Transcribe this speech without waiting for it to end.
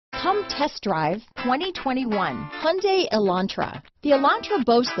Come test drive 2021 Hyundai Elantra. The Elantra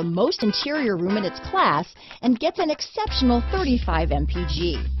boasts the most interior room in its class and gets an exceptional 35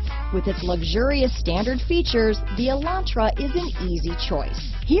 mpg. With its luxurious standard features, the Elantra is an easy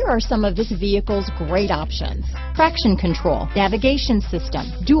choice. Here are some of this vehicle's great options: traction control, navigation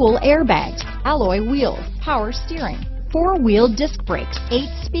system, dual airbags, alloy wheels, power steering, 4-wheel disc brakes, 8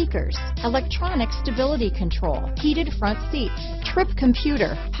 speakers, electronic stability control, heated front seats, trip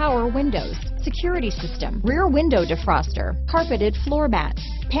computer, power windows, security system, rear window defroster, carpeted floor mats,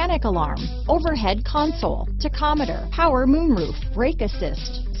 panic alarm, overhead console, tachometer, power moonroof, brake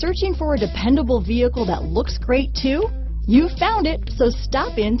assist. Searching for a dependable vehicle that looks great too? You found it, so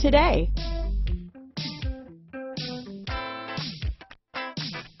stop in today.